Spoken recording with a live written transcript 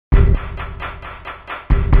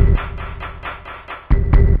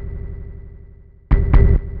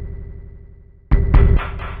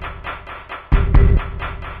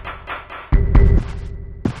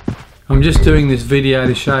I'm just doing this video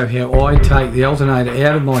to show how I take the alternator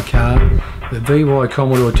out of my car, the VY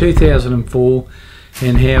Commodore 2004,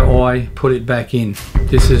 and how I put it back in.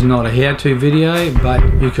 This is not a how-to video, but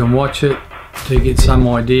you can watch it to get some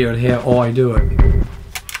idea of how I do it.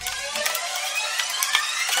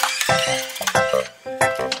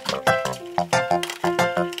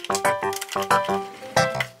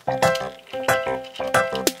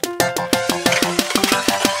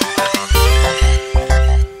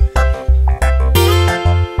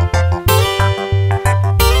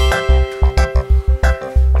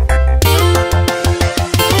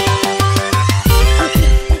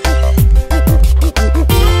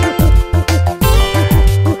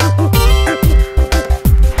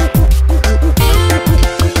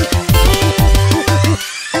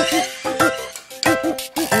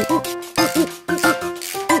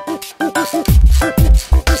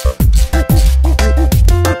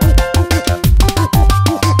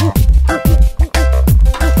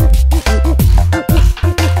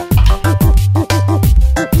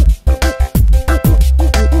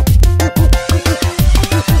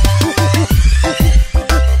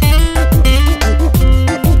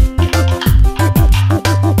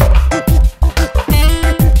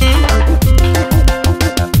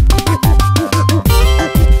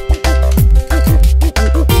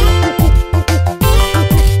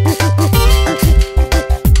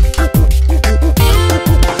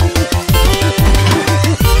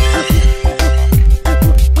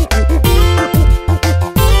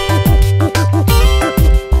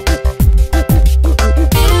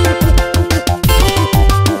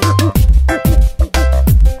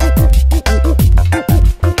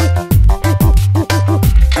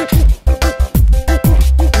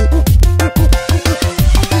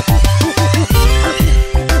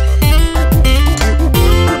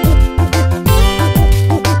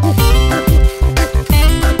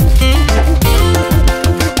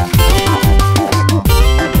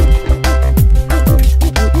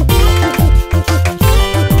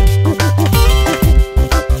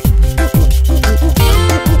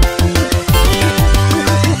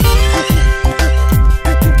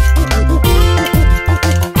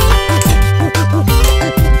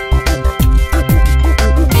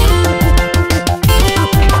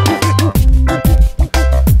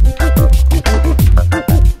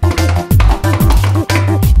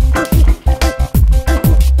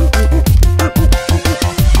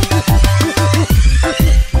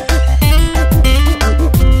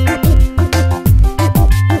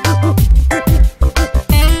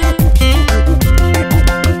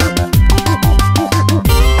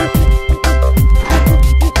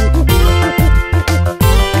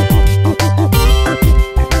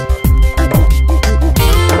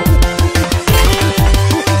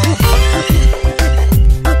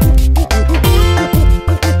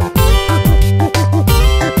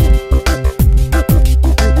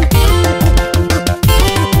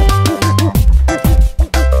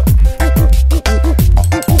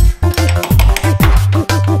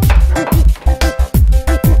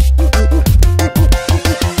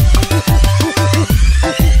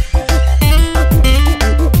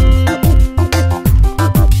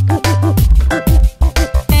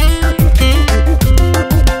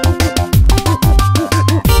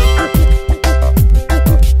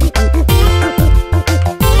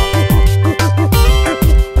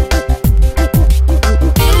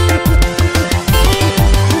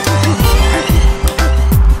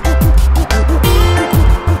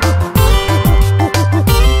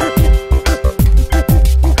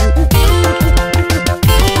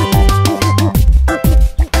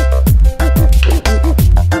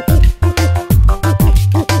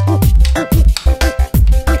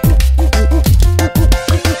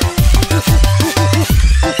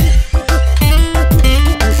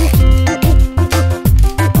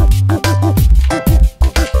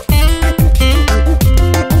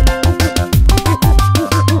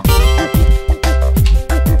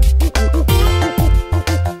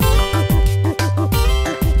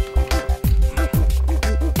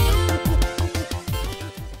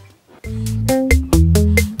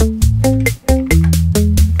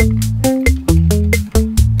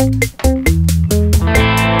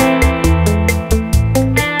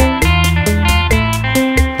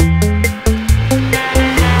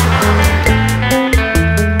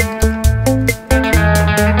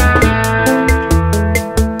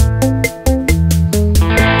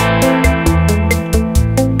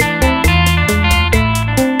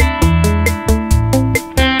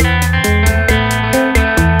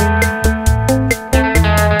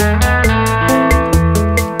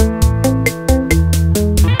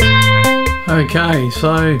 Okay,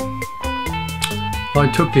 so I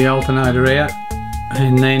took the alternator out,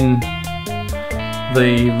 and then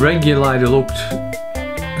the regulator looked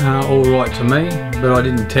alright to me, but I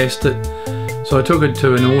didn't test it. So I took it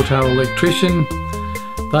to an auto electrician.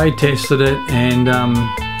 They tested it and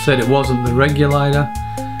said it wasn't the regulator.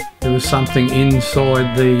 There was something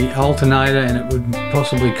inside the alternator, and it would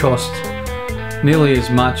possibly cost nearly as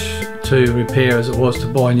much to repair as it was to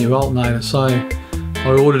buy a new alternator. So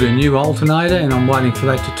I ordered a new alternator, and I'm waiting for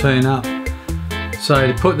that to turn up. So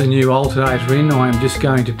to put the new alternator in, I am just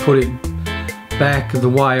going to put it back the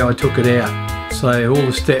way I took it out. So all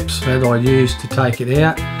the steps that I used to take it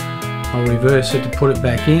out, I'll reverse it to put it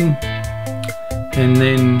back in. And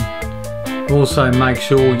then also make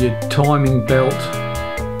sure your timing belt,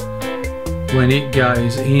 when it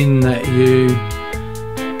goes in, that you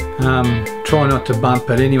try not to bump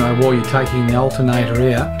it anyway while you're taking the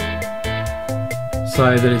alternator out,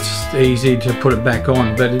 so that it's easy to put it back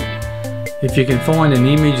on. But if you can find an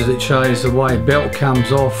image that shows the way belt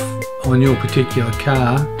comes off on your particular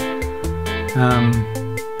car,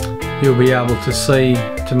 you'll be able to see,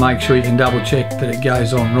 to make sure you can double check that it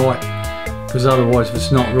goes on right, because otherwise if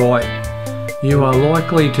it's not right, you are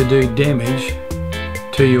likely to do damage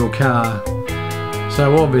to your car.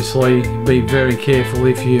 So obviously be very careful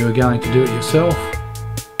if you are going to do it yourself.